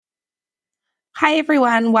Hi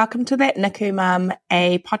everyone, welcome to That NICU Mum,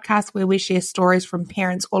 a podcast where we share stories from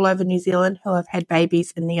parents all over New Zealand who have had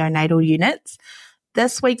babies in neonatal units.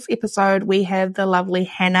 This week's episode, we have the lovely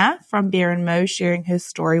Hannah from Bear and Moo sharing her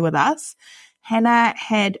story with us. Hannah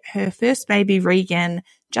had her first baby, Regan,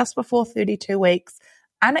 just before 32 weeks,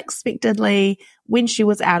 unexpectedly when she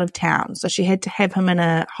was out of town. So she had to have him in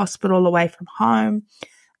a hospital away from home.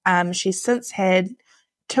 She's since had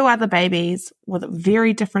two other babies with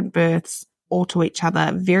very different births, all to each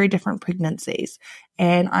other, very different pregnancies.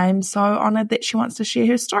 And I'm so honored that she wants to share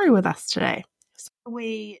her story with us today. So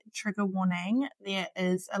trigger warning, there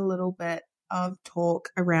is a little bit of talk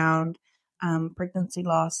around pregnancy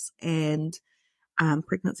loss and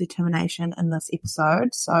pregnancy termination in this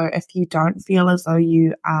episode. So if you don't feel as though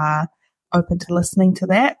you are open to listening to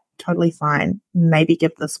that, totally fine. Maybe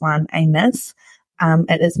give this one a miss.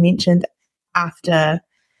 It is mentioned after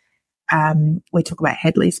we talk about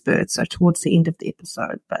Hadley's birth, so towards the end of the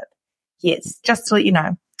episode. But yes, just to let you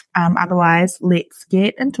know. Otherwise, let's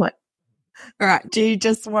get into it. All right. Do you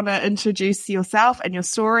just want to introduce yourself and your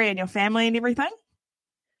story and your family and everything?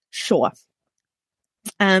 Sure.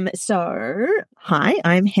 So, hi,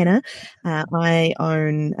 I'm Hannah. I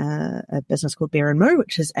own a business called Bear and Moo,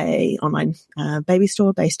 which is a online baby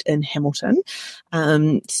store based in Hamilton.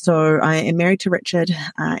 So I am married to Richard,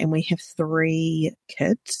 and we have three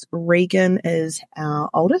kids. Regan is our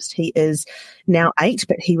oldest. He is now 8,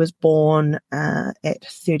 but he was born at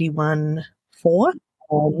 31-4. So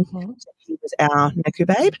he was our NICU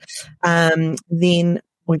babe. Then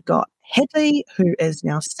we've got Hadley, who is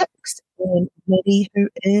now 6, and Maddie, who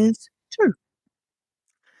is 2.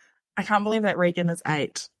 I can't believe that Regan is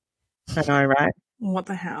 8. I know, right? What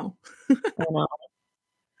the hell? I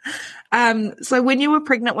know. So when you were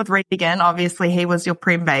pregnant with Regan, obviously he was your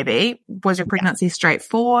prem baby. Was your pregnancy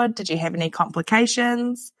straightforward? Did you have any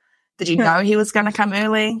complications? Did you know he was going to come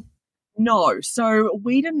early? No, so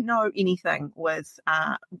we didn't know anything with,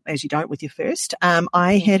 as you don't with your first.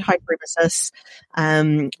 I had hyperemesis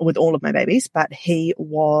with all of my babies, but I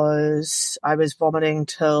was vomiting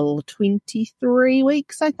till 23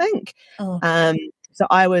 weeks, I think. So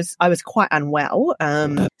I was quite unwell.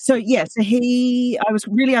 I was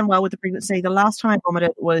really unwell with the pregnancy. The last time I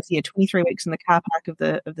vomited was 23 weeks in the car park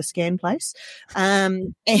of the scan place. But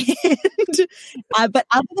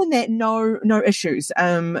other than that, no issues.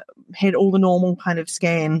 Had all the normal kind of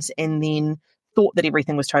scans and then thought that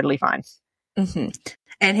everything was totally fine. Mm-hmm.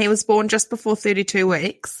 And he was born just before 32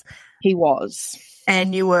 weeks. He was.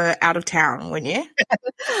 And you were out of town, weren't you?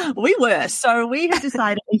 We were. So we had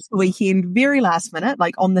decided Easter weekend, very last minute,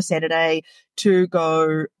 like on the Saturday, to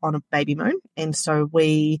go on a baby moon. And so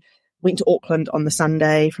we went to Auckland on the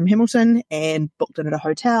Sunday from Hamilton and booked in at a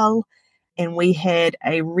hotel. And we had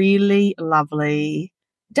a really lovely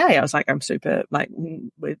day. I was like, I'm super, like,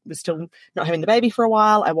 we're still not having the baby for a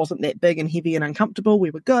while. I wasn't that big and heavy and uncomfortable. We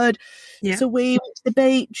were good. Yeah. So we went to the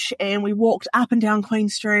beach and we walked up and down Queen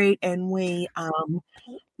Street and we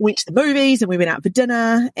went to the movies and we went out for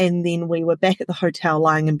dinner, and then we were back at the hotel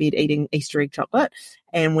lying in bed eating Easter egg chocolate,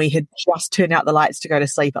 and we had just turned out the lights to go to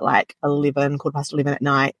sleep at like 11:15 at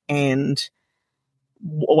night, and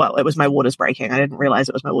well, it was my waters breaking. I didn't realize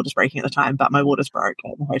it was my waters breaking at the time, but my waters broke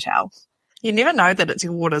at the hotel. You never know that it's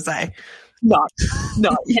your waters, eh? No. And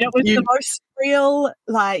it was the most real,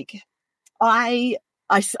 like, I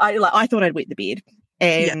thought I'd wet the bed.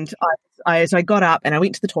 And so I got up and I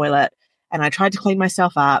went to the toilet and I tried to clean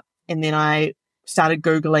myself up. And then I started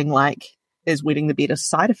Googling, like, is wetting the bed a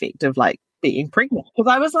side effect of, like, being pregnant?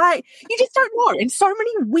 Because I was like, you just don't know. And so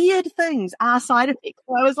many weird things are side effects.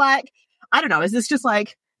 So I was like, I don't know, is this just,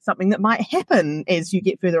 like, something that might happen as you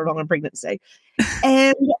get further along in pregnancy?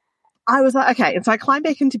 And I was like, okay. And so I climbed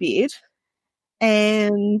back into bed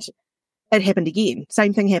and it happened again.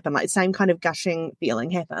 Same thing happened, like same kind of gushing feeling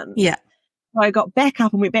happened. Yeah. So I got back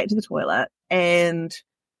up and went back to the toilet and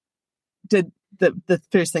did the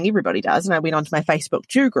first thing everybody does. And I went onto my Facebook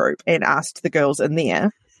Jew group and asked the girls in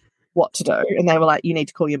there what to do. And they were like, you need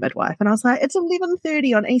to call your midwife. And I was like, it's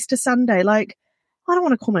 11:30 on Easter Sunday. Like, I don't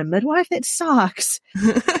want to call my midwife. That sucks.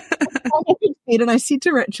 And I said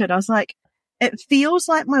to Richard, I was like, it feels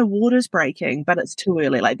like my water's breaking, but it's too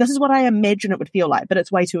early. Like, this is what I imagine it would feel like, but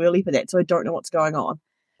it's way too early for that, so I don't know what's going on.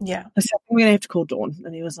 Yeah. So I'm going to have to call Dawn.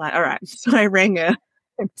 And he was like, all right. So I rang her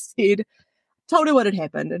and told her what had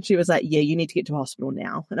happened. And she was like, yeah, you need to get to hospital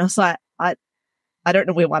now. And I was like, I don't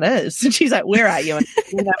know where one is. And she's like, where are you?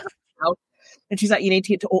 And she's like, you need to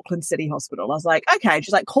get to Auckland City Hospital. I was like, okay.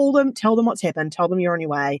 She's like, call them, tell them what's happened, tell them you're on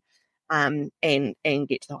your way. and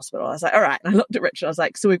get to the hospital. I was like, all right. And I looked at Richard. I was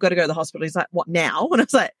like, so we've got to go to the hospital. He's like, what now? And I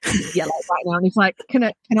was like, yeah, like right now. And he's like, can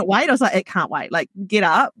it wait? I was like, it can't wait. Like, get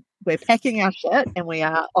up. We're packing our shit and we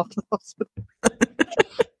are off to the hospital.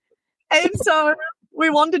 And so we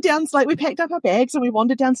wandered down, like we packed up our bags and we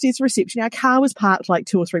wandered downstairs to reception. Our car was parked like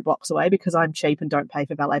 2 or 3 blocks away because I'm cheap and don't pay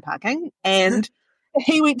for valet parking. And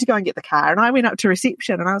he went to go and get the car and I went up to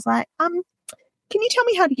reception and I was like, can you tell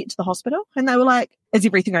me how to get to the hospital? And they were like, is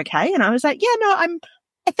everything okay? And I was like, yeah, no,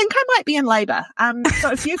 I think I might be in labour.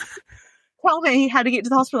 So if you tell me how to get to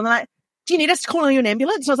the hospital, and they're like, do you need us to call you an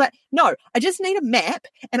ambulance? And I was like, no, I just need a map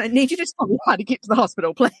and I need you to tell me how to get to the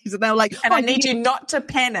hospital, please. And they were like, and I need you not to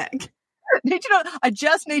panic. I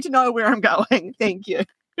just need to know where I'm going. Thank you.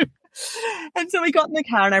 And so we got in the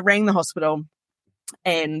car and I rang the hospital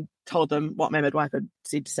and told them what my midwife had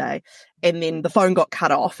said to say. And then the phone got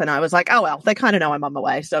cut off and I was like, oh, well, they kind of know I'm on my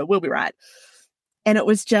way, so we'll be right. And it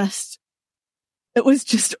was just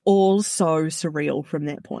all so surreal from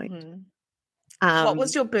that point. What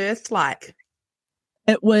was your birth like?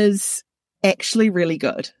 It was actually really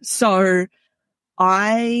good. So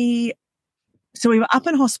we were up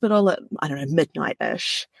in hospital at, I don't know,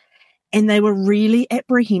 midnight-ish. And they were really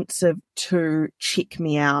apprehensive to check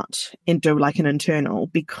me out and do like an internal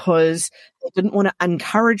because they didn't want to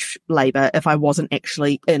encourage labour if I wasn't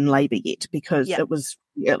actually in labour yet because it was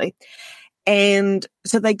early. And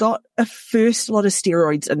so they got a first lot of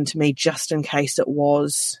steroids into me just in case it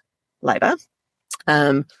was labour.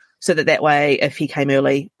 So that way, if he came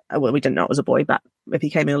early, well, we didn't know it was a boy, but if he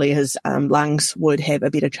came early, his lungs would have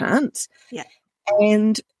a better chance. Yeah.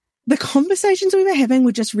 And the conversations we were having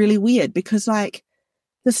were just really weird because, like,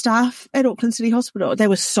 the staff at Auckland City Hospital, they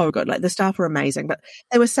were so good. Like, the staff were amazing, but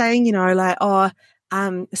they were saying, you know, like,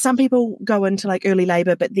 some people go into like early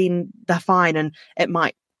labour, but then they're fine and it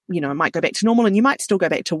might go back to normal and you might still go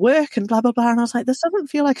back to work and blah, blah, blah. And I was like, this doesn't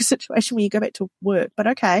feel like a situation where you go back to work, but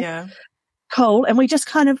okay. Yeah. Cool. And we just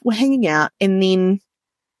kind of were hanging out. And then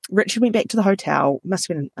Richard went back to the hotel, must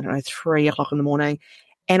have been, I don't know, 3 o'clock in the morning.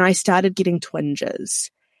 And I started getting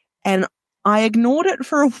twinges. And I ignored it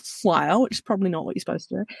for a while, which is probably not what you're supposed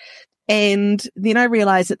to do. And then I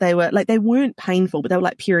realized that they weren't painful, but they were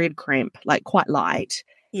like period cramp, like quite light.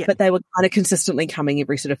 Yeah. But they were kind of consistently coming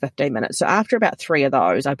every sort of 15 minutes. So after about 3 of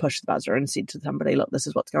those, I pushed the buzzer and said to somebody, look, this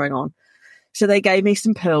is what's going on. So they gave me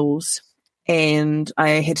some pills and I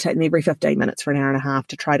had to take them every 15 minutes for an hour and a half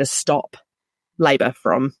to try to stop labour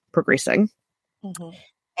from progressing. Mm-hmm.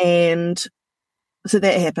 And so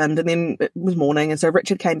that happened, and then it was morning, and so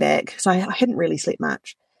Richard came back. So I hadn't really slept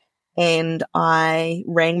much. And I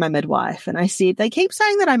rang my midwife, and I said, they keep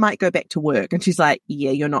saying that I might go back to work. And she's like,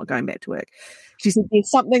 yeah, you're not going back to work. She said,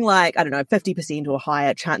 there's something like, I don't know, 50% or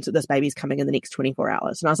higher chance that this baby's coming in the next 24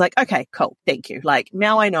 hours. And I was like, okay, cool, thank you. Like,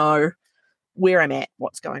 now I know where I'm at,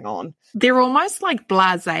 what's going on. They're almost like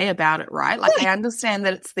blasé about it, right? Like, they understand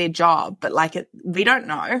that it's their job, but like, we don't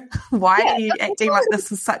know. Why are you acting like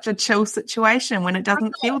this is such a chill situation when it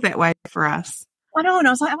doesn't feel that way for us? I know, and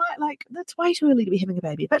I was like, that's way too early to be having a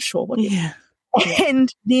baby, but sure, whatever. Yeah.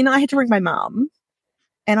 And then I had to ring my mum,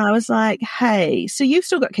 and I was like, hey, so you've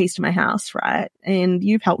still got keys to my house, right? And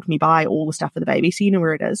you've helped me buy all the stuff for the baby, so you know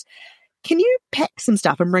where it is. Can you pack some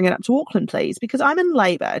stuff and bring it up to Auckland, please? Because I'm in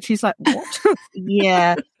labour. And she's like, what?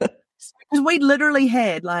 Yeah. Because we literally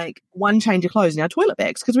had like one change of clothes in our toilet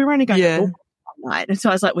bags because we were only going to Auckland one night. And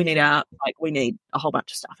so I was like, we need a whole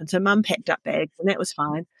bunch of stuff. And so Mum packed up bags and that was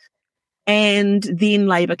fine. And then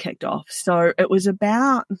labour kicked off. So it was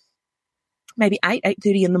about maybe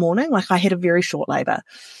 8:30 in the morning. Like, I had a very short labour.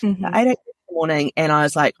 Mm-hmm. 8:30 in the morning, and I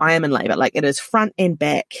was like, I am in labour. Like, it is front and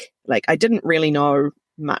back. Like, I didn't really know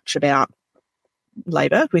much about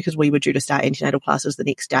labour because we were due to start antenatal classes the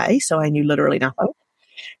next day, so I knew literally nothing.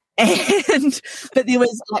 But there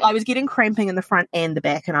was like, I was getting cramping in the front and the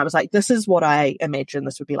back, and I was like, this is what I imagine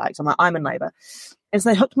this would be like. So I'm like, I'm in labour. And so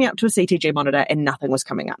they hooked me up to a CTG monitor and nothing was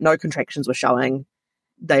coming up. No contractions were showing.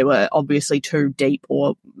 They were obviously too deep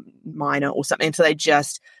or minor or something. And so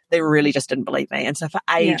they really just didn't believe me. And so for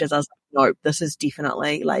ages I was like, no, this is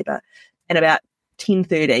definitely labour. And about 10:30,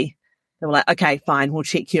 they were like, okay, fine, we'll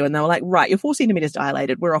check you. And they were like, right, you're 4 centimetres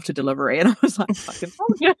dilated. We're off to delivery. And I was like, fucking,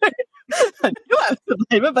 I knew I was in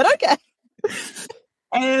labour, but okay.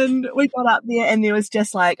 And we got up there and there was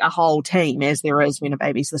just like a whole team, as there is when a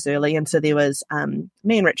baby's this early. And so there was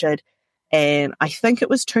me and Richard, and I think it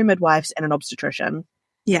was 2 midwives and an obstetrician.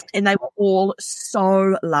 Yeah. And they were all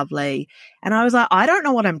so lovely. And I was like, I don't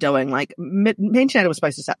know what I'm doing. Like, antenatal was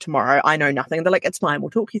supposed to start tomorrow. I know nothing. They're like, it's fine.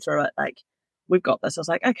 We'll talk you through it. Like, we've got this. I was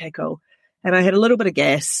like, okay, cool. And I had a little bit of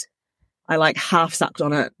gas I like half sucked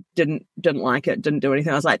on it, didn't like it, didn't do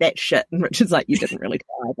anything. I was like, that's shit. And Richard's like, you didn't really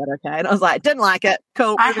try, but okay. And I was like, didn't like it.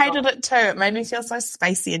 Cool. I hated it too. It made me feel so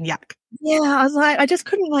spacey and yuck. Yeah, I was like, I just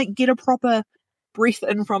couldn't like get a proper breath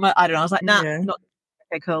in from it. I don't know. I was like, nah, not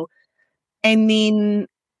okay, cool. And then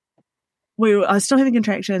I was still having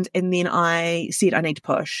contractions, and then I said I need to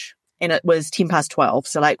push, and it was 12:10.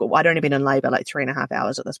 So like I'd only been in labour like 3.5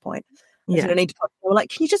 hours at this point. I said I need to push. They were like,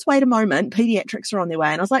 can you just wait a moment? Pediatrics are on their way.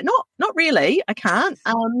 And I was like, not really. I can't.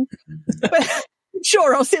 But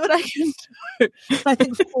sure, I'll see what I can do. So I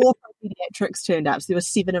think 4 pediatrics turned up. So there were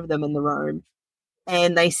 7 of them in the room,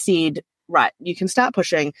 and they said, right, you can start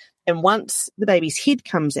pushing, and once the baby's head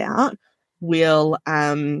comes out, we'll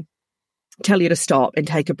tell you to stop and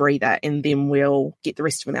take a breather, and then we'll get the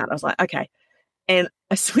rest of them out. I was like, okay. And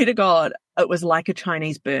I swear to God, it was like a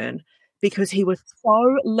Chinese burn, because he was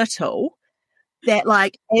so little that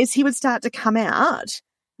like as he would start to come out,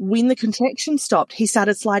 when the contraction stopped, he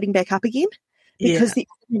started sliding back up again, because there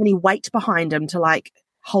wasn't any weight behind him to like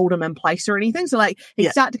hold him in place or anything. So like he'd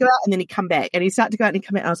start to go out and then he'd come back, and he'd start to go out and he'd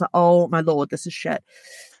come out. And I was like, oh my Lord, this is shit.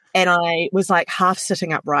 And I was like half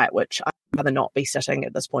sitting upright, which I'd rather not be sitting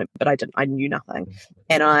at this point, but I knew nothing.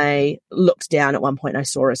 And I looked down at one point and I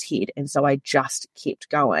saw his head. And so I just kept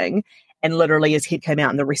going. And literally his head came out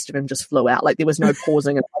and the rest of him just flew out. Like there was no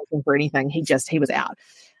pausing and waiting for anything. He was out.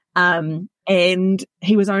 And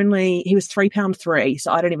he was 3.3 pounds.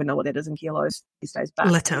 So I don't even know what that is in kilos these days. But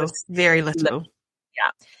little, very little.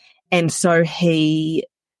 Yeah. And so they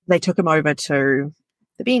took him over to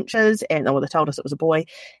the benches, and they told us it was a boy,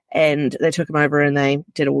 and they took him over and they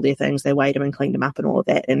did all their things. They weighed him and cleaned him up and all of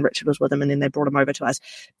that, and Richard was with him, and then they brought him over to us,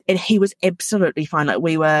 and he was absolutely fine. Like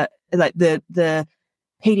we were like the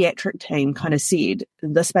pediatric team kind of said,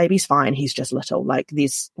 this baby's fine, he's just little. Like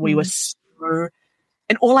we were so,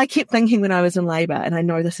 and all I kept thinking when I was in labour, and I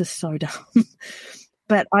know this is so dumb,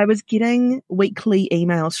 but I was getting weekly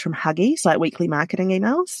emails from Huggies, like weekly marketing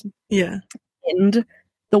emails. Yeah. And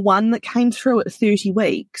the one that came through at 30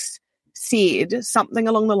 weeks said something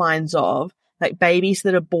along the lines of, like, babies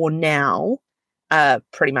that are born now are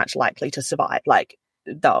pretty much likely to survive. Like,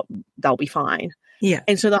 they'll be fine. Yeah.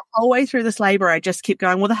 And so the whole way through this labour, I just kept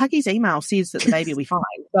going, well, the Huggies email says that the baby will be fine.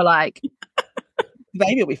 So, like, the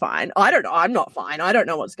baby will be fine. I don't know. I'm not fine. I don't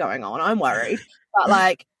know what's going on. I'm worried. But,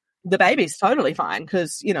 like, the baby's totally fine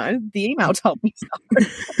because, the email told me so.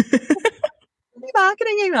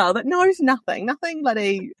 Marketing email that knows nothing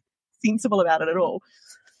bloody sensible about it at all.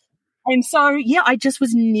 And so, yeah,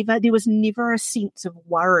 there was never a sense of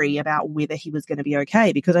worry about whether he was going to be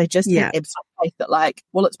okay, because I just had absolute faith that, like,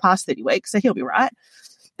 well, it's past 30 weeks, so he'll be right.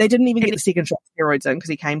 They didn't even get a second shot of steroids in because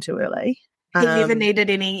he came too early. He never needed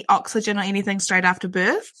any oxygen or anything straight after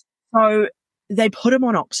birth? So they put him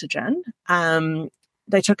on oxygen.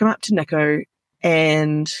 They took him up to NICU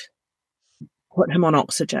and put him on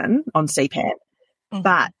oxygen, on CPAP. Mm-hmm.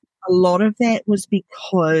 But a lot of that was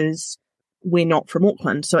because we're not from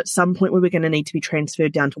Auckland. So at some point we were going to need to be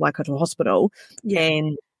transferred down to Waikato Hospital. Yeah.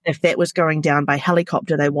 And if that was going down by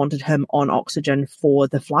helicopter, they wanted him on oxygen for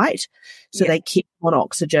the flight. So they kept him on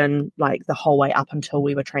oxygen like the whole way up until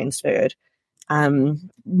we were transferred.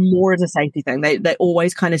 More as a safety thing. They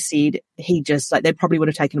always kind of said he just, like, they probably would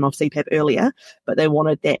have taken him off CPAP earlier, but they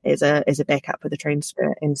wanted that as a backup for the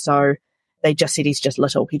transfer. And so they just said he's just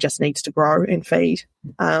little. He just needs to grow and feed.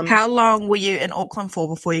 How long were you in Auckland for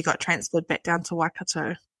before you got transferred back down to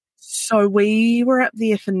Waikato? So we were up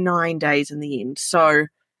there for 9 days in the end. So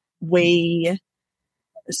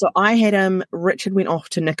I had him, Richard went off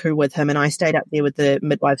to NICU with him, and I stayed up there with the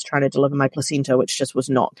midwives trying to deliver my placenta, which just was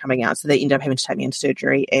not coming out. So they ended up having to take me into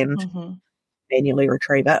surgery and manually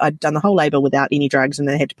retrieve it. I'd done the whole labour without any drugs, and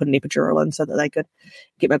they had to put an epidural in so that they could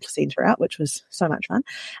get my placenta out, which was so much fun.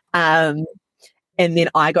 And then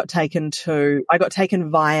I got taken via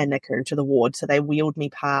NICU to the ward. So they wheeled me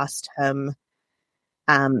past him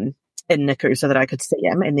in NICU so that I could see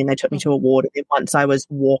him, and then they took me to a ward. And then once I was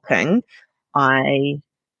walking, I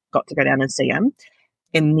got to go down and see him.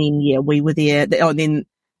 And then, we were there. And then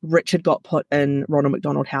Richard got put in Ronald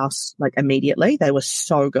McDonald House, like, immediately. They were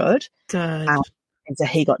so good. Good. And so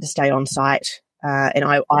he got to stay on site. And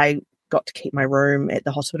I got to keep my room at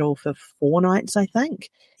the hospital for 4 nights, I think.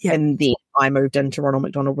 Yeah. And then I moved into Ronald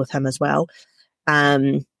McDonald with him as well.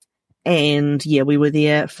 And, we were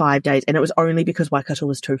there 5 days. And it was only because Waikato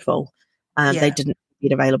was too full. They didn't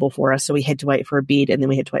bed available for us, so we had to wait for a bed, and then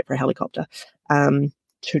we had to wait for a helicopter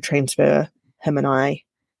to transfer him and I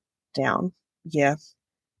down. Yeah.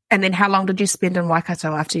 And then how long did you spend in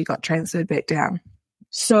Waikato after you got transferred back down?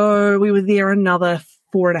 So we were there another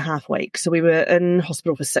 4.5 weeks. So we were in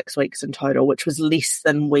hospital for 6 weeks in total, which was less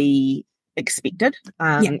than we expected.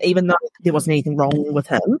 Even though there wasn't anything wrong with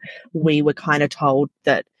him, we were kind of told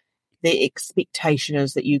that the expectation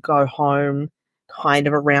is that you go home kind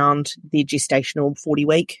of around the gestational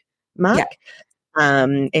 40-week mark.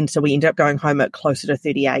 And so we ended up going home at closer to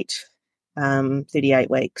 38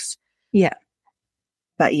 weeks. Yeah.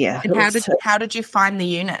 But yeah. And how did you find the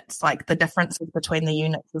units, like the differences between the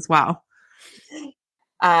units as well?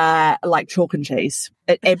 Like chalk and cheese.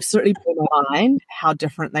 It absolutely blew my mind how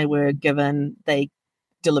different they were given they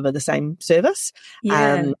deliver the same service.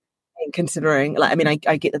 And considering, like, I mean,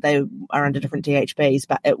 I get that they are under different DHBs,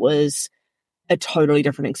 but it was a totally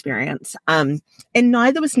different experience. And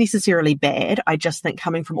neither was necessarily bad. I just think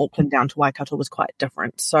coming from Auckland down to Waikato was quite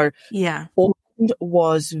different. So Auckland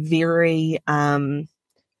was very,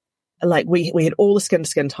 like we had all the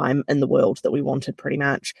skin-to-skin time in the world that we wanted pretty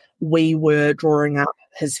much. We were drawing up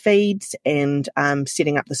his feeds and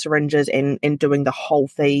setting up the syringes and doing the whole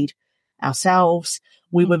feed ourselves.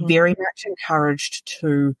 We were very much encouraged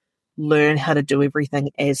to learn how to do everything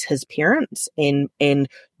as his parents and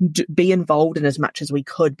be involved in as much as we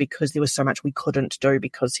could, because there was so much we couldn't do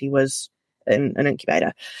because he was in an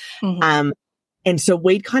incubator. And so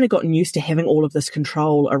we'd kind of gotten used to having all of this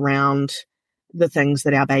control around the things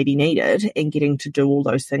that our baby needed and getting to do all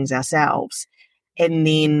those things ourselves. And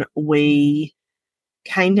then we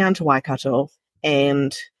came down to Waikato,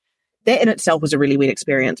 and that in itself was a really weird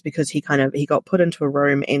experience, because he got put into a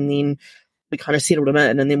room and then we kind of settled him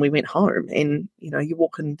in, and then we went home. And, you know, you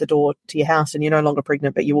walk in the door to your house and you're no longer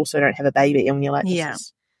pregnant, but you also don't have a baby. And you're like,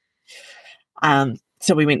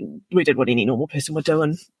 so we did what any normal person would do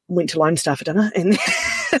and went to Lone Star for dinner, and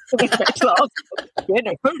went back to the hospital. We had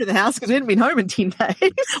no food in the house because we hadn't been home in 10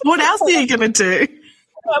 days. What else are you going to do?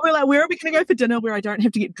 We're like, where are we going to go for dinner where I don't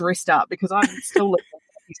have to get dressed up, because I'm still living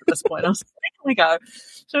at this point. I was like, where can we go?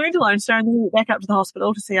 So we went to Lone Star and then we went back up to the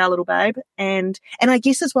hospital to see our little babe. And I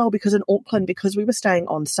guess as well, because in Auckland, because we were staying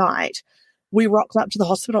on site, we rocked up to the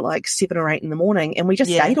hospital at like 7 or 8 in the morning, and we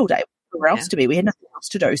just stayed all day. Where else to be? We had nothing else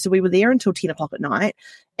to do. So we were there until 10 o'clock at night,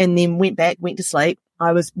 and then went to sleep.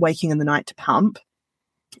 I was waking in the night to pump,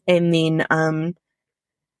 and then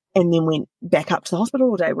went back up to the hospital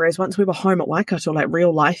all day. Whereas once we were home at Waikato, like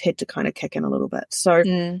real life had to kind of kick in a little bit. So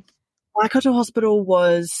Waikato Hospital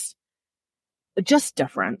was just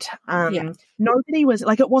different. Nobody was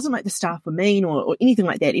like, it wasn't like the staff were mean or anything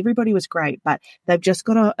like that. Everybody was great, but they've just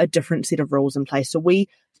got a different set of rules in place. So we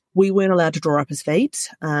weren't allowed to draw up his feeds.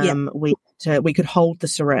 We could hold the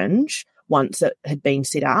syringe once it had been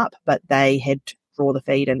set up, but they had to draw the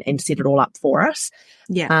feed and set it all up for us.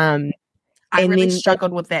 I really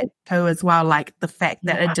struggled with that too as well, like the fact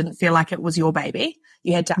that it didn't feel like it was your baby.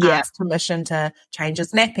 You had to ask permission to change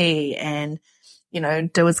his nappy and, you know,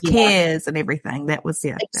 do his cares and everything. That was,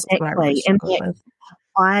 exactly. That's what I really struggled with.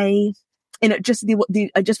 And it just,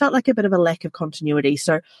 I just felt like a bit of a lack of continuity.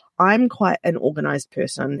 So I'm quite an organized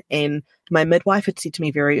person, and my midwife had said to me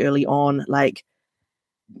very early on, like,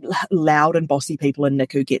 loud and bossy people in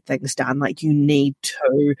NICU get things done. Like, you need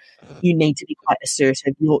to be quite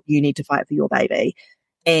assertive. You need to fight for your baby.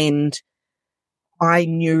 And I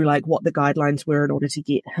knew like what the guidelines were in order to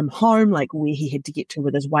get him home, like where he had to get to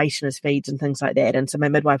with his weight and his feeds and things like that. And so my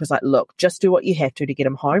midwife was like, look, just do what you have to get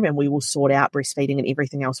him home, and we will sort out breastfeeding and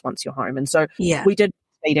everything else once you're home. And so we did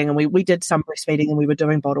feeding, and we did some breastfeeding, and we were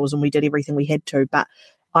doing bottles, and we did everything we had to. But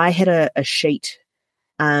I had a sheet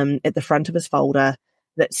at the front of his folder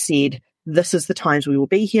that said, this is the times we will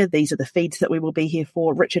be here. These are the feeds that we will be here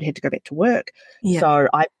for. Richard had to go back to work. So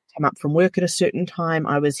I came up from work at a certain time.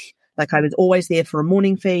 I was always there for a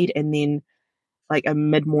morning feed, and then like a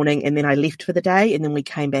mid-morning, and then I left for the day, and then we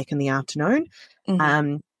came back in the afternoon.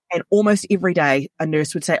 And almost every day a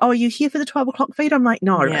nurse would say, oh, are you here for the 12 o'clock feed? I'm like,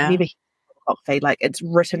 no, I'm never here for the 12 o'clock feed. Like, it's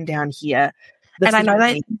written down here. And I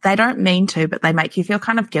know they don't mean to, but they make you feel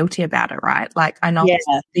kind of guilty about it, right? Like, I know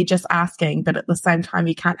they're just asking, but at the same time,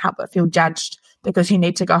 you can't help but feel judged because you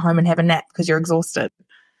need to go home and have a nap because you're exhausted.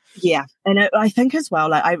 Yeah. And I think as well,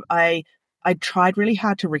 like I tried really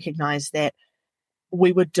hard to recognize that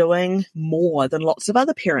we were doing more than lots of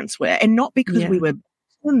other parents were. And not because we were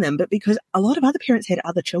doing them, but because a lot of other parents had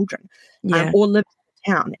other children or lived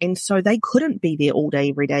in town. And so they couldn't be there all day,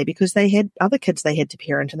 every day, because they had other kids they had to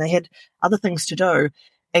parent and they had other things to do.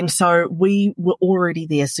 And so we were already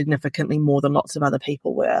there significantly more than lots of other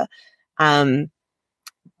people were. And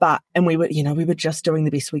we were just doing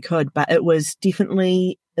the best we could, but it was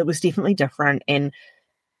definitely different. And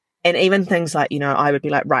even things like, you know, I would be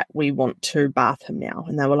like, right, we want to bath him now.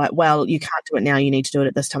 And they were like, well, you can't do it now. You need to do it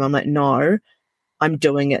at this time. I'm like, no, I'm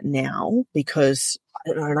doing it now because, I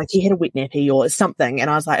don't know, like he had a wet nappy or something. And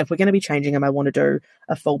I was like, if we're going to be changing him, I want to do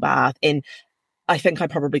a full bath. And I think I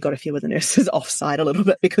probably got a few of the nurses offside a little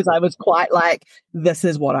bit because I was quite like, this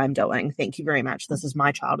is what I'm doing. Thank you very much. This is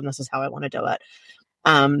my child and this is how I want to do it.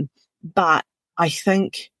 But I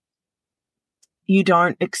think you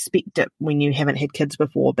don't expect it when you haven't had kids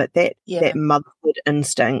before, but that motherhood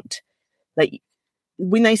instinct, like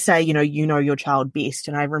when they say, you know your child best.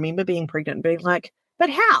 And I remember being pregnant and being like, but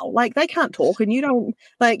how? Like they can't talk and you don't,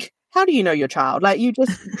 like, how do you know your child? Like you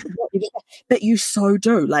just, but you so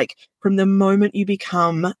do. Like from the moment you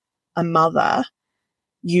become a mother,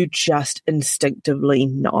 you just instinctively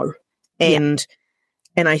know. And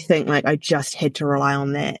I think like I just had to rely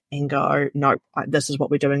on that and go, no, this is what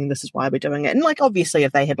we're doing and this is why we're doing it. And like obviously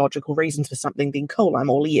if they had logical reasons for something, then cool, I'm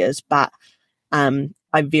all ears. But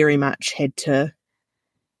I very much had to,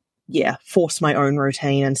 force my own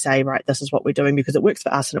routine and say, right, this is what we're doing because it works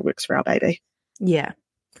for us and it works for our baby. Yeah.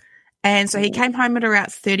 And so he came home at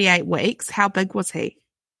around 38 weeks. How big was he?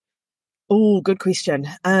 Oh, good question.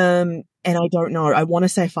 And I don't know. I want to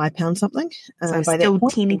say 5 pounds something. So by still that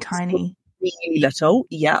point, teeny tiny. Really little.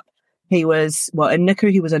 Yep. He was, well, in NICU,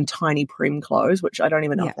 he was in tiny prem clothes, which I don't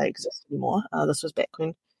even know if they exist anymore. This was back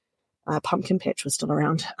when Pumpkin Patch was still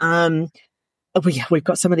around. We've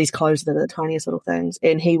got some of these clothes that are the tiniest little things.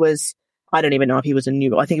 And he was, I don't even know if he was in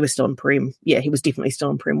new, I think he was still in prem. Yeah, he was definitely still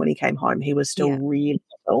in prem when he came home. He was still really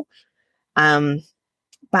little.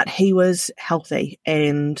 But he was healthy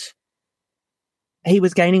and he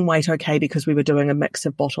was gaining weight okay because we were doing a mix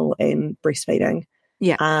of bottle and breastfeeding.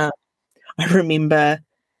 Yeah. I remember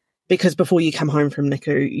because before you come home from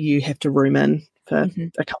NICU, you have to room in for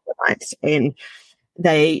a couple of nights. And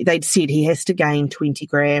they'd said he has to gain 20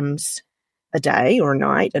 grams a day or a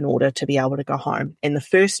night in order to be able to go home. And the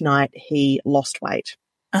first night he lost weight.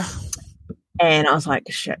 And I was like,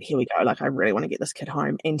 shit, here we go. Like, I really want to get this kid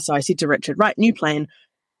home. And so I said to Richard, right, new plan.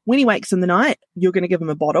 When he wakes in the night, you're going to give him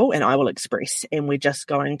a bottle and I will express. And we're just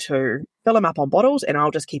going to fill him up on bottles and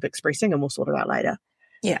I'll just keep expressing and we'll sort it out later.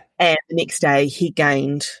 Yeah. And the next day he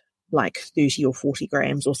gained like 30 or 40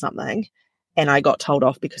 grams or something. And I got told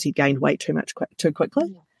off because he gained weight too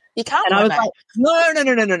quickly. You can't. And I was like, no.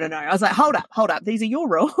 I was like, hold up. These are your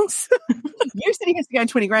rules. You said he has to gain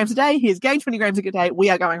 20 grams a day. He has gained 20 grams a day. We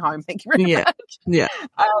are going home. Thank you very much. Yeah.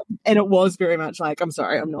 And it was very much like, I'm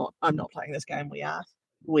sorry, I'm not playing this game.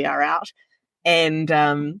 We are out. And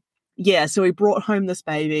so we brought home this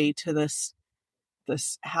baby to this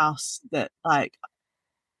house that like,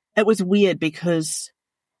 it was weird because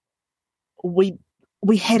we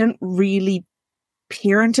hadn't really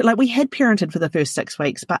parented, like we had parented for the first 6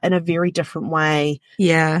 weeks, but in a very different way.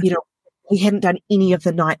 Yeah. You know, we hadn't done any of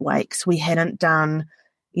the night wakes. We hadn't done,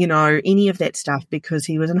 you know, any of that stuff because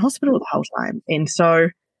he was in hospital the whole time. And so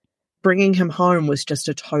bringing him home was just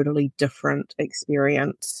a totally different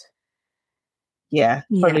experience. Yeah.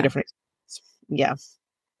 Totally different experience. Yeah.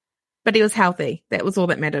 But he was healthy. That was all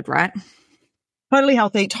that mattered, right? Totally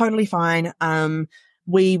healthy, totally fine.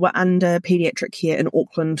 We were under pediatric care in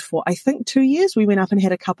Auckland for, I think, 2 years. We went up and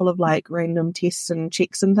had a couple of like random tests and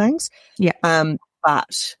checks and things. Yeah.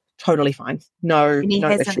 But totally fine. No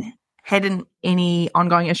hasn't had any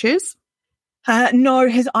ongoing issues? No,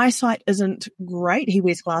 his eyesight isn't great. He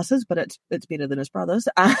wears glasses, but it's better than his brother's.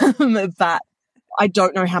 But I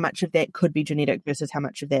don't know how much of that could be genetic versus how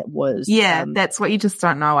much of that was. Yeah, that's what you just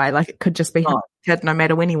don't know. Like it could just be his kid no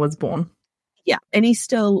matter when he was born. Yeah, and he's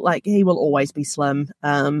still like he will always be slim.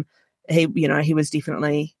 He was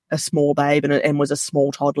definitely a small babe and was a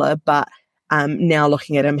small toddler, but now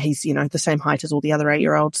looking at him, he's the same height as all the other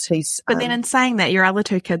 8-year-olds. But then in saying that, your other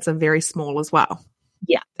 2 kids are very small as well.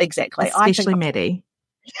 Yeah, exactly. Especially Maddie.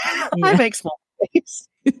 I make small babies,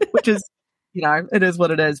 which is it is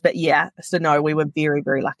what it is. But yeah, so no, we were very,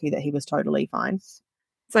 very lucky that he was totally fine.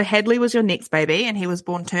 So Hadley was your next baby, and he was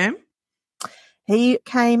born term. He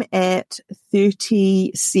came at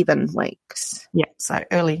 37 weeks. Yeah, so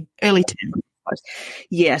early term.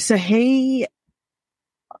 Yeah, so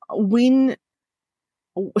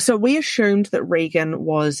we assumed that Regan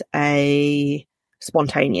was a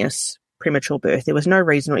spontaneous premature birth. There was no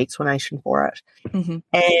reason or explanation for it. Mm-hmm.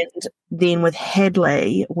 And then with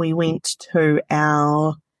Hadley, we went to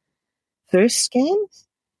our second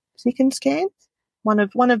scan, one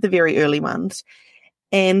of the very early ones.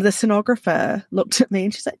 And the sonographer looked at me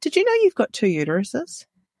and she's like, "Did you know you've got 2 uteruses?"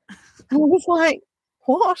 And I was like,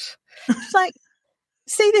 "What?" She's like,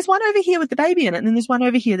 "See, there's one over here with the baby in it, and then there's one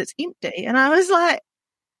over here that's empty." And I was like,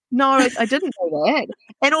 "No, I didn't know that."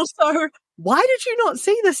 And also, why did you not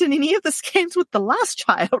see this in any of the scans with the last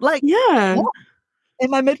child? Like, yeah. What? And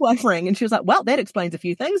my midwife rang and she was like, well, that explains a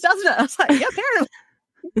few things, doesn't it? I was like, yeah, apparently.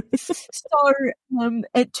 So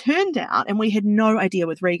it turned out, and we had no idea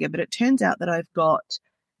with Regan, but it turns out that I've got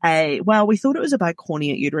we thought it was a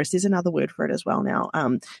bicornuate uterus. There's another word for it as well now.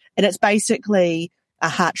 And it's basically a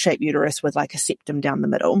heart-shaped uterus with like a septum down the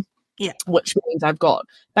middle. Yeah. Which means I've got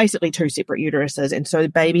basically two separate uteruses. And so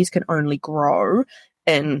babies can only grow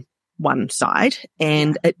in one side,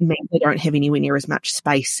 and it means they don't have anywhere near as much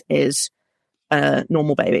space as a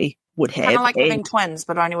normal baby would have. Kind of like having twins,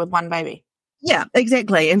 but only with one baby. Yeah,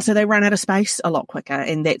 exactly. And so they run out of space a lot quicker,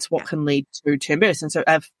 and that's what can lead to term births and so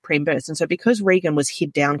preem births. And so because Regan was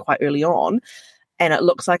head down quite early on, and it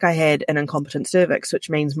looks like I had an incompetent cervix,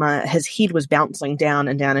 which means his head was bouncing down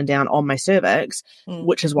and down and down on my cervix,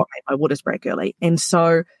 which is what made my waters break early. And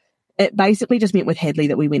so it basically just meant with Hadley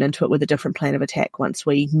that we went into it with a different plan of attack once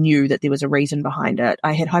we knew that there was a reason behind it.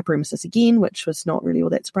 I had hyperemesis again, which was not really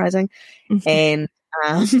all that surprising. And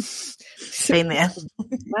been there.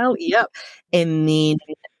 Well, yep. And then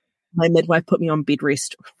my midwife put me on bed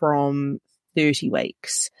rest from 30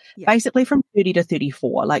 weeks, basically from 30 to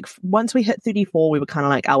 34. Like once we hit 34, we were kind of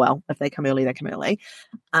like, oh, well, if they come early, they come early.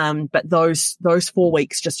 But those 4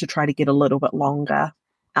 weeks just to try to get a little bit longer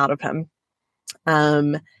out of him.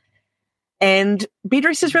 And bed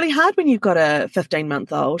rest is really hard when you've got a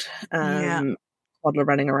 15-month-old toddler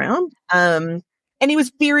running around. And he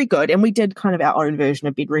was very good. And we did kind of our own version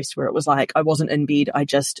of bed rest where it was like I wasn't in bed. I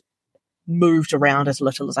just moved around as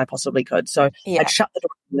little as I possibly could. So I'd shut the door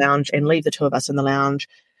in the lounge and leave the two of us in the lounge.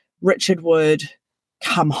 Richard would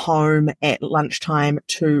come home at lunchtime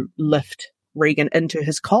to lift Regan into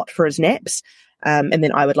his cot for his naps. And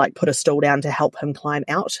then I would like put a stool down to help him climb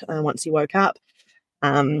out once he woke up.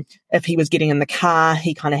 If he was getting in the car,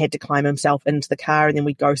 he kind of had to climb himself into the car, and then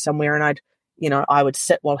we'd go somewhere and I would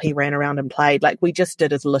sit while he ran around and played. Like we just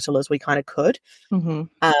did as little as we kind of could.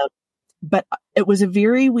 But it was a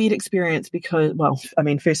very weird experience because, well, I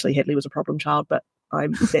mean, firstly, Hadley was a problem child, but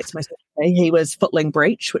that's my second. He was footling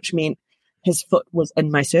breech, which meant his foot was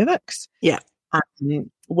in my cervix. Yeah.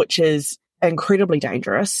 Which is incredibly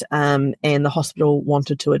dangerous. And the hospital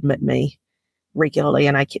wanted to admit me regularly,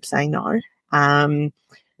 and I kept saying no.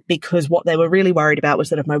 Because what they were really worried about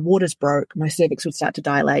was that if my waters broke, my cervix would start to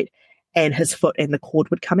dilate and his foot and the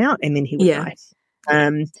cord would come out and then he would die.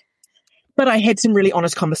 But I had some really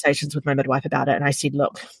honest conversations with my midwife about it, and I said,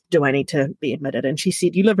 look, do I need to be admitted? And she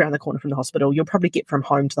said, you live around the corner from the hospital. You'll probably get from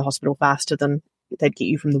home to the hospital faster than they'd get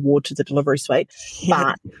you from the ward to the delivery suite.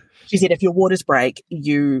 But she said, if your waters break,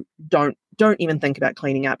 you don't even think about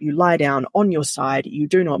cleaning up. You lie down on your side. You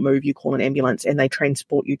do not move. You call an ambulance and they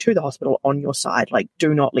transport you to the hospital on your side. Like,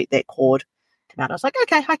 do not let that cord come out. I was like,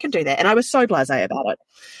 okay, I can do that. And I was so blasé about it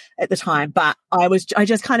at the time, but I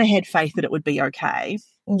just kind of had faith that it would be okay.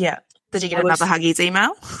 Yeah. Did you get another Huggies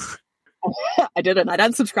email? I didn't. I'd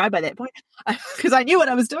unsubscribed by that point because I knew what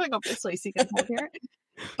I was doing, obviously, second-time parent.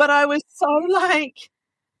 But I was so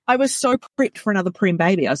prepped for another preem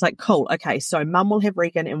baby. I was like, cool, okay, so mum will have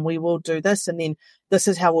Regan and we will do this, and then this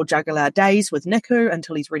is how we'll juggle our days with Niku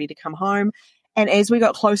until he's ready to come home. And as we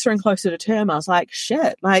got closer and closer to term, I was like,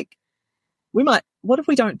 shit, like, what if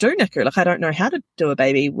we don't do Niku? Like, I don't know how to do a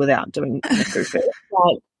baby without doing Niku first.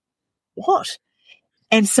 Like, what?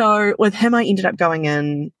 And so with him, I ended up going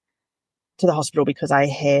in to the hospital because I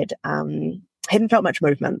hadn't felt much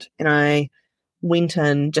movement, and I went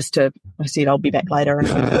in I said, I'll be back later, and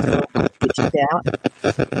I get checked out.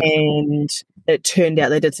 And it turned out,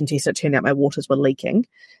 they did some tests, it turned out my waters were leaking.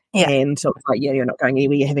 Yeah. And so it was like, yeah, you're not going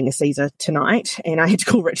anywhere, you're having a Caesar tonight. And I had to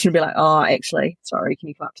call Richard and be like, oh, actually, sorry, can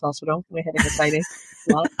you come up to the hospital? We're having a baby.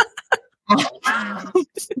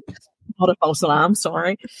 Not a false alarm,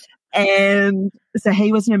 sorry. And so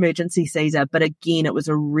he was an emergency Caesar, but again, it was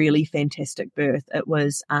a really fantastic birth. It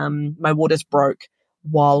was, my waters broke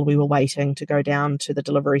while we were waiting to go down to the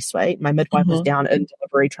delivery suite. My midwife was down in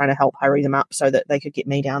delivery trying to help hurry them up so that they could get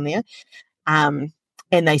me down there. And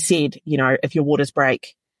they said, if your waters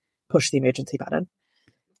break, push the emergency button.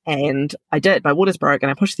 And I did. My waters broke and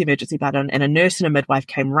I pushed the emergency button, and a nurse and a midwife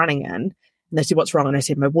came running in, and they said, what's wrong? And I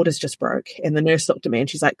said, my waters just broke. And the nurse looked at me and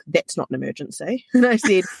she's like, that's not an emergency. And I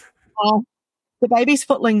said, oh, the baby's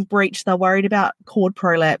footling breech. They're worried about cord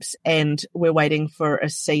prolapse and we're waiting for a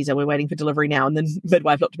Caesar. We're waiting for delivery now. And the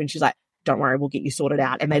midwife looked at me and she's like, don't worry, we'll get you sorted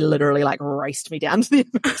out. And they literally like raced me down to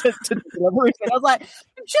the delivery. And I was like,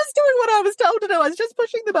 I'm just doing what I was told to do. I was just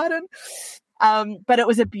pushing the button. But it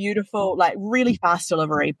was a beautiful, like really fast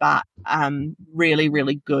delivery, but really,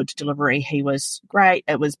 really good delivery. He was great.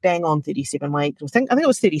 It was bang on 37 weeks. I think it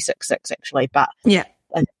was 36.6 actually, but yeah,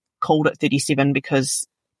 I called it 37 because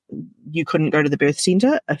you couldn't go to the birth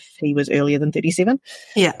centre if he was earlier than 37.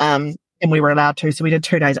 Yeah. And we were allowed to. So we did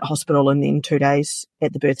 2 days at hospital and then 2 days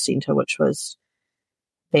at the birth centre, which was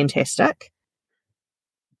fantastic.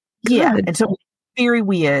 Yeah. Good. And so it was very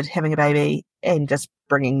weird having a baby and just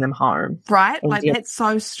bringing them home. Right? And Like, that's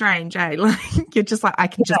so strange, eh? Like, you're just like, I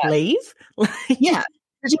can just leave? Like, yeah.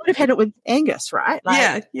 Because you would have had it with Angus, right?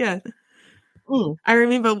 Like, yeah. I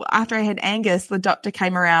remember after I had Angus, the doctor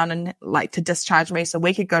came around and like to discharge me so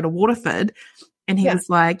we could go to Waterford. And he was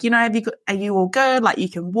like, are you all good? Like, you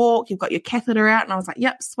can walk, you've got your catheter out. And I was like,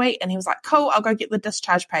 yep, sweet. And he was like, cool, I'll go get the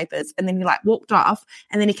discharge papers. And then he like walked off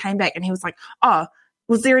and then he came back and he was like, oh,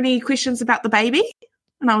 was there any questions about the baby?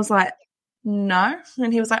 And I was like, no.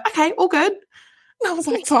 And he was like, okay, all good. And I was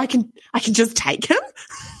like, so I can just take him?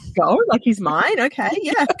 Go, like he's mine? Okay,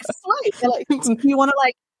 yeah, sweet. Like, do you want to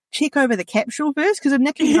like check over the capsule first? Because if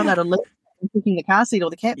Nicky's not allowed to lift picking the car seat or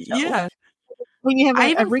the capsule. Yeah. When you have I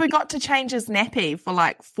even forgot to change his nappy for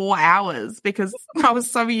like 4 hours because I was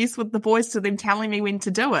so used with the boys to them telling me when to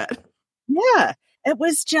do it. Yeah, it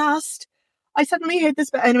was just, I suddenly had this,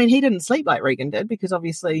 and I mean, he didn't sleep like Regan did because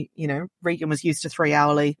obviously, Regan was used to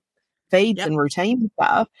 3-hourly feeds and routine and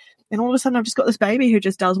stuff. And all of a sudden I've just got this baby who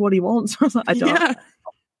just does what he wants. I was like, I don't know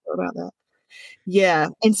about that. Yeah.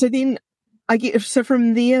 And so then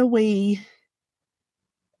from there we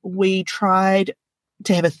tried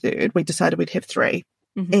to have a third. We decided we'd have 3.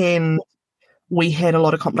 Mm-hmm. And we had a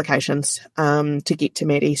lot of complications to get to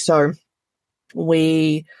Maddie. So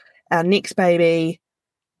our next baby,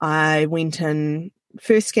 I went in,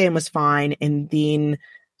 first scan was fine, and then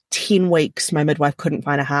 10 weeks my midwife couldn't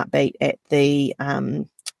find a heartbeat at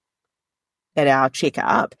our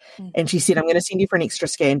checkup. Mm-hmm. And she said, I'm going to send you for an extra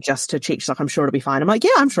scan just to check. She's like, I'm sure it'll be fine. I'm like, yeah,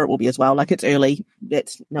 I'm sure it will be as well. Like, it's early.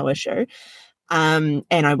 That's no issue. And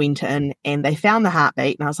I went in and they found the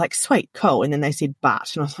heartbeat and I was like, sweet, cool. And then they said,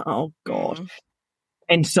 but, and I was like, oh God. Mm-hmm.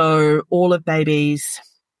 And so all of baby's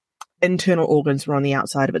internal organs were on the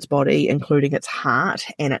outside of its body, including its heart,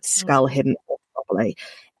 and its skull hadn't worked properly.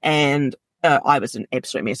 And I was an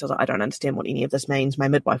absolute mess. I was like, I don't understand what any of this means. My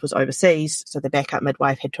midwife was overseas, so the backup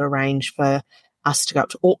midwife had to arrange for us to go up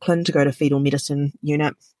to Auckland to go to fetal medicine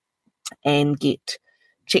unit and get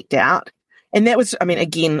checked out. And that was, I mean,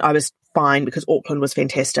 again, I was fine because Auckland was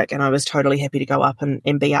fantastic and I was totally happy to go up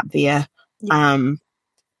and be up there. Yeah.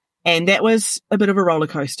 And that was a bit of a roller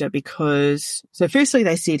coaster because, so firstly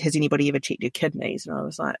they said, has anybody ever checked your kidneys? And I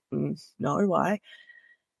was like, no, why?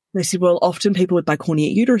 They said, well, often people with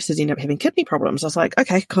bicornuate uteruses end up having kidney problems. I was like,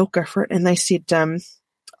 okay, cool, go for it. And they said, oh,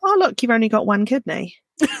 look, you've only got one kidney.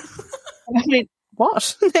 And I went,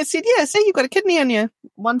 what? And they said, yeah, see, you've got a kidney on your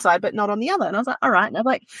one side, but not on the other. And I was like, all right. And I'm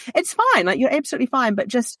like, it's fine. Like, you're absolutely fine, but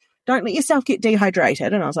just don't let yourself get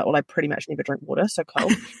dehydrated. And I was like, well, I pretty much never drink water, so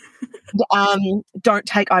cool. Don't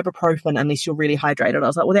take ibuprofen unless you're really hydrated. I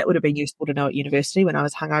was like, well, that would have been useful to know at university when I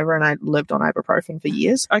was hungover and I lived on ibuprofen for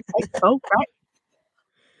years. Okay, cool, great.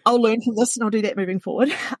 I'll learn from this and I'll do that moving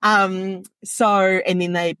forward. And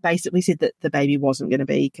then they basically said that the baby wasn't going to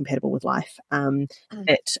be compatible with life.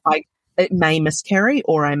 It may miscarry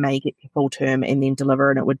or I may get to full term and then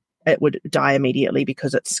deliver, and it would die immediately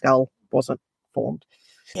because its skull wasn't formed.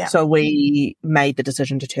 Yeah. So we made the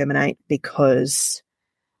decision to terminate because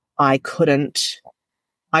I couldn't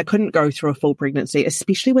go through a full pregnancy,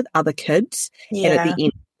 especially with other kids. Yeah. And at the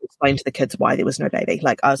end, explain to the kids why there was no baby.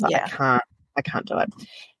 Like, I was like, I can't do it.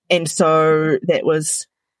 And so that was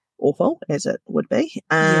awful, as it would be.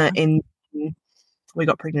 And we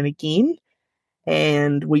got pregnant again.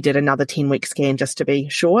 And we did another 10-week scan just to be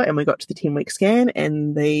sure. And we got to the 10-week scan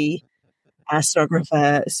and the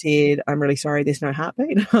sonographer said, I'm really sorry, there's no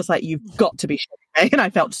heartbeat. And I was like, you've got to be sure. And I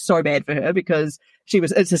felt so bad for her because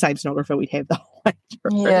it's the same sonographer we'd have the whole way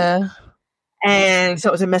through. Yeah. And so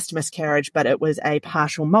it was a miscarriage, but it was a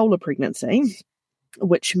partial molar pregnancy,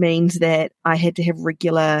 which means that I had to have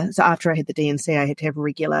so after I had the DNC, I had to have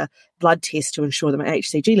regular blood tests to ensure that my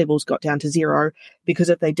HCG levels got down to 0, because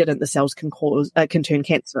if they didn't, the cells can turn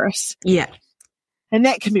cancerous. Yeah. And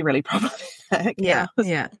that can be really problematic. Yeah.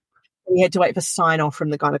 Yeah. We had to wait for sign off from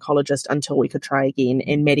the gynecologist until we could try again.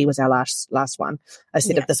 And Maddie was our last one. I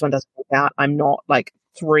said, if this one doesn't work out, I'm not like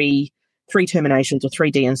three terminations or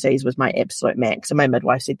 3 DNCs was my absolute max. And my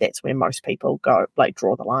midwife said that's where most people go, like,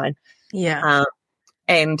 draw the line. Yeah.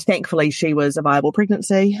 And thankfully she was a viable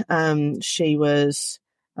pregnancy. She was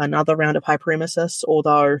another round of hyperemesis,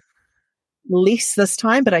 although less this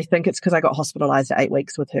time, but I think it's because I got hospitalized at 8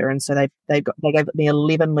 weeks with her. And so they gave me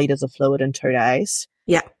 11 litres of fluid in 2 days.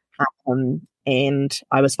 Yeah. And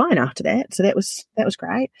I was fine after that. So that was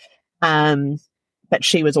great. but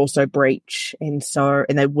she was also breech, and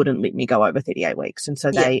they wouldn't let me go over 38 weeks. And so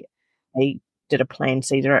they did a planned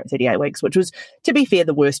Caesar at 38 weeks, which was, to be fair,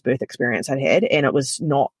 the worst birth experience I'd had. And it was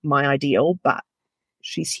not my ideal, but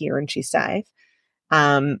she's here and she's safe.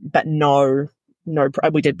 But no,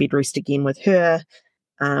 we did bed rest again with her,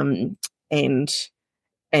 and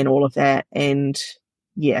all of that. And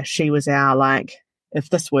yeah, she was our, like, if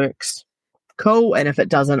this works, cool. And if it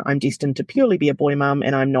doesn't, I'm destined to purely be a boy mum,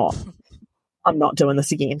 and I'm not doing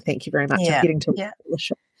this again. Thank you very much. I'm getting to the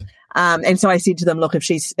show. And so I said to them, look,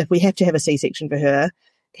 if we have to have a C-section for her,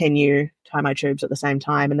 can you tie my tubes at the same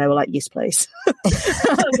time? And they were like, yes, please. I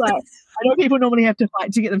was like, I know people normally have to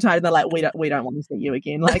fight to get them tied, and they're like, we don't want to see you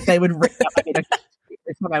again. Like, they would rip up my bed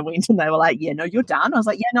every time I went, and they were like, yeah, no, you're done. I was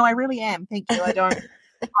like, yeah, no, I really am. Thank you. I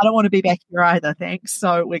don't want to be back here either. Thanks.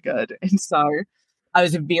 So we're good. And so I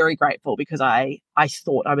was very grateful, because I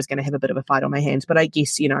thought I was going to have a bit of a fight on my hands, but I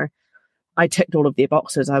guess, I ticked all of their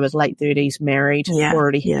boxes. I was late 30s, married,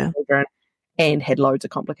 already had children, and had loads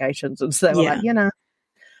of complications. And so they were like,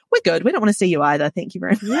 we're good. We don't want to see you either. Thank you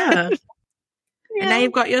very much. Yeah. And now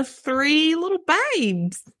you've got your 3 little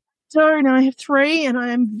babes. So now I have 3, and I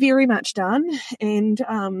am very much done. And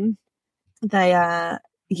they are,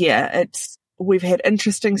 we've had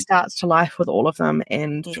interesting starts to life with all of them,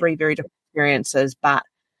 and 3 very different experiences. But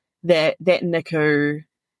that NICU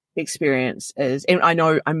experience is, and I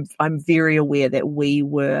know I'm very aware that we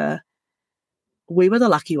were the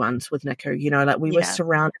lucky ones with NICU. Like, we were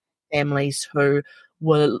surrounded by families who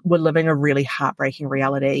were living a really heartbreaking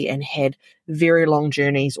reality and had very long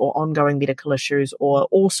journeys or ongoing medical issues or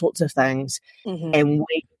all sorts of things. Mm-hmm. And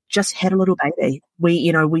we just had a little baby.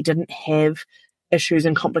 We didn't have issues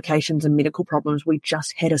and complications and medical problems. We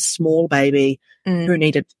just had a small baby who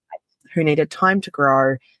needed time to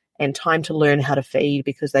grow and time to learn how to feed,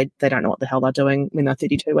 because they don't know what the hell they're doing when they're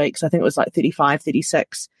 32 weeks. I think it was like 35,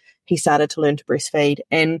 36. He started to learn to breastfeed.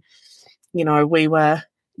 And, we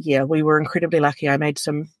were incredibly lucky. I made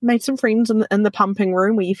some friends in the pumping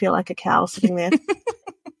room, where you feel like a cow sitting there.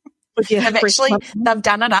 They've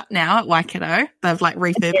done it up now at Waikato. They've like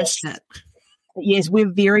refurbished it. Yes, we're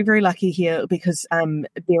very, very lucky here, because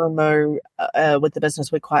Bear and Moo, with the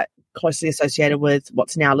business, we're quite closely associated with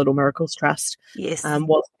what's now Little Miracles Trust. Yes.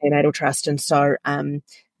 Was Neonatal Trust. And so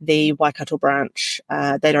the Waikato branch,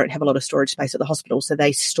 they don't have a lot of storage space at the hospital, so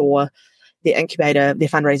they store their incubator, their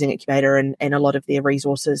fundraising incubator, and a lot of their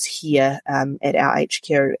resources here at our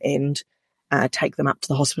HQ, and take them up to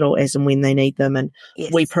the hospital as and when they need them. And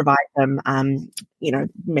we provide them,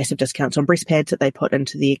 massive discounts on breast pads that they put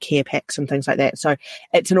into their care packs and things like that. So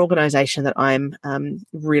it's an organisation that I'm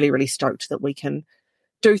really, really stoked that we can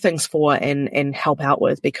do things for and help out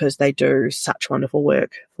with, because they do such wonderful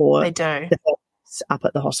work for the folks up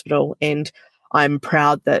at the hospital. And I'm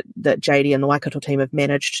proud that JD and the Waikato team have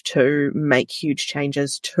managed to make huge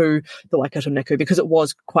changes to the Waikato NICU, because it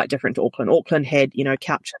was quite different to Auckland. Auckland had,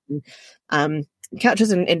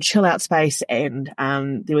 couches and chill out space, and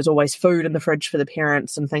there was always food in the fridge for the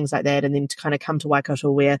parents and things like that. And then to kind of come to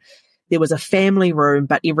Waikato, where there was a family room,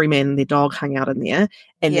 but every man and their dog hung out in there.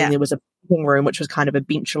 And then there was a pumping room, which was kind of a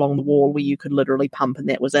bench along the wall where you could literally pump, and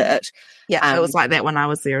that was it. Yeah, it was like that when I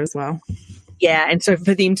was there as well. Yeah, and so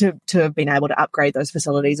for them to have been able to upgrade those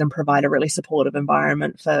facilities and provide a really supportive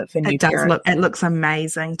environment for new parents. It looks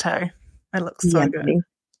amazing too. It looks so good.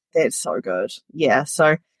 That's so good. Yeah,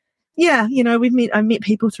 so yeah, I met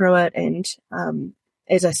people through it, and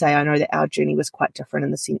as I say, I know that our journey was quite different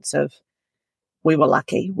in the sense of we were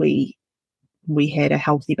lucky. We had a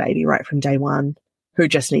healthy baby right from day one who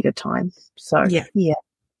just needed time. So yeah.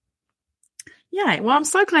 Yeah, well, I'm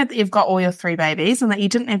so glad that you've got all your 3 babies and that you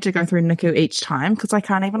didn't have to go through NICU each time, because I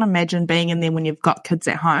can't even imagine being in there when you've got kids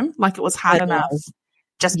at home. Like, it was hard enough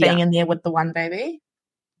just being in there with the one baby.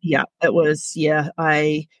 Yeah, it was. Yeah,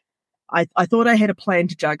 I thought I had a plan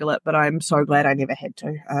to juggle it, but I'm so glad I never had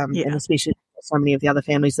to. And especially so many of the other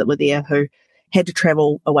families that were there who had to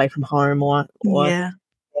travel away from home or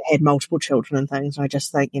had multiple children and things. I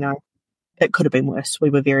just think, it could have been worse. We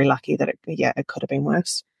were very lucky that it could have been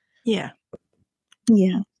worse. Yeah.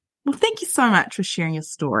 Yeah. Well, thank you so much for sharing your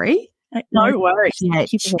story. No worries.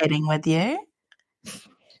 Thank you for chatting with you.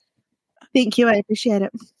 Thank you. I appreciate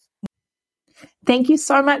it. Thank you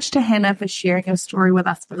so much to Hannah for sharing her story with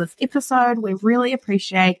us for this episode. We really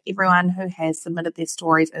appreciate everyone who has submitted their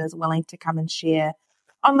stories and is willing to come and share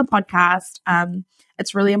on the podcast.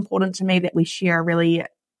 It's really important to me that we share a really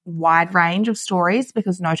wide range of stories,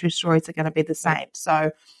 because no 2 stories are going to be the same.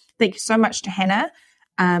 So thank you so much to Hannah.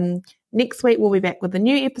 Next week, we'll be back with a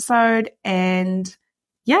new episode, and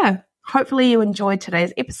hopefully you enjoyed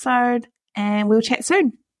today's episode, and we'll chat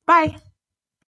soon. Bye.